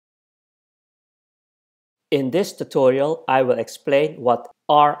In this tutorial, I will explain what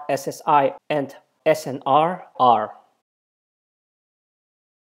RSSI and SNR are.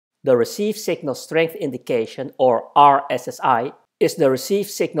 The Receive Signal Strength Indication, or RSSI, is the received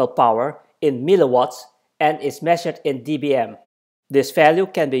signal power in milliwatts and is measured in dBm. This value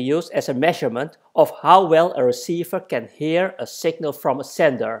can be used as a measurement of how well a receiver can hear a signal from a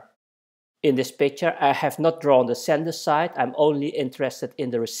sender. In this picture, I have not drawn the sender side, I'm only interested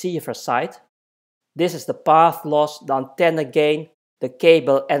in the receiver side. This is the path loss, the antenna gain, the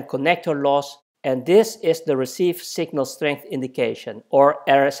cable and connector loss, and this is the Receive Signal Strength Indication, or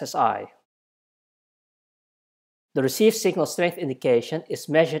RSSI. The Receive Signal Strength Indication is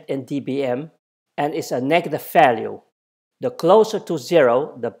measured in dBm and is a negative value. The closer to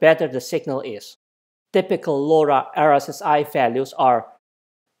zero, the better the signal is. Typical LoRa RSSI values are: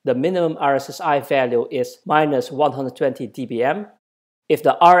 the minimum RSSI value is minus 120 dBm. If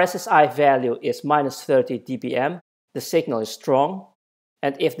the RSSI value is minus 30 dBm, the signal is strong.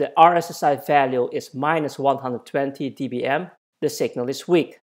 And if the RSSI value is minus 120 dBm, the signal is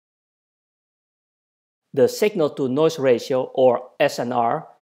weak. The signal-to-noise ratio, or SNR,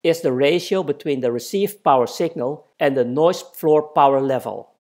 is the ratio between the received power signal and the noise floor power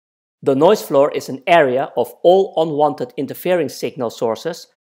level. The noise floor is an area of all unwanted interfering signal sources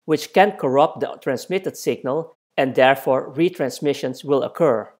which can corrupt the transmitted signal, and therefore retransmissions will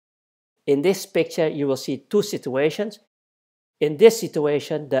occur. In this picture you will see two situations. In this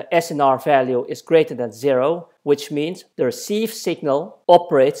situation, the SNR value is greater than 0, which means the received signal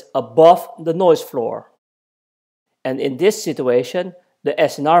operates above the noise floor. And in this situation, the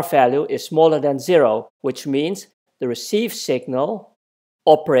SNR value is smaller than 0, which means the received signal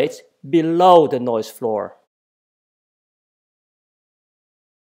operates below the noise floor.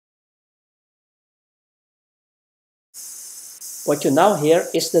 What you now hear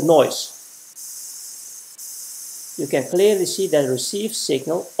is the noise. You can clearly see that the received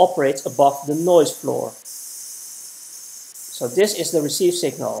signal operates above the noise floor. So this is the received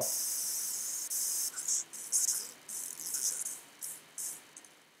signal.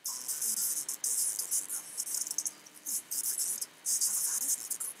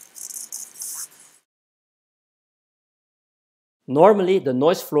 Normally, the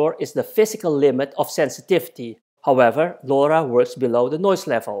noise floor is the physical limit of sensitivity. However, LoRa works below the noise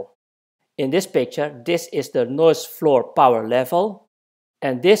level. In this picture, this is the noise floor power level,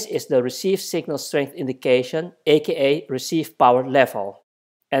 and this is the Receive Signal Strength Indication, aka Receive Power Level.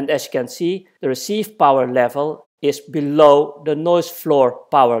 And as you can see, the Receive Power Level is below the noise floor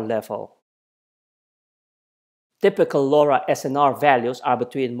power level. Typical LoRa SNR values are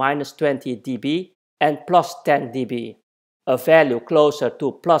between minus 20 dB and plus 10 dB. A value closer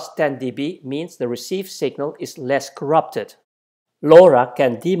to plus 10 dB means the received signal is less corrupted. LoRa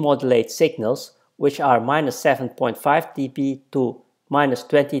can demodulate signals which are minus 7.5 dB to minus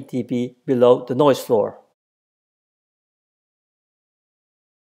 20 dB below the noise floor.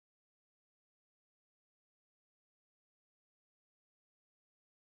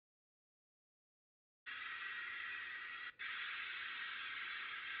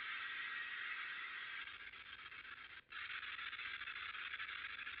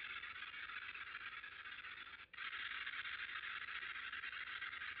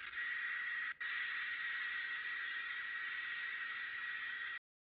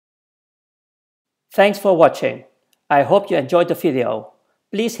 Thanks for watching. I hope you enjoyed the video.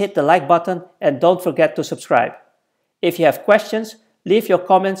 Please hit the like button and don't forget to subscribe. If you have questions, leave your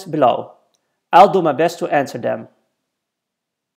comments below. I'll do my best to answer them.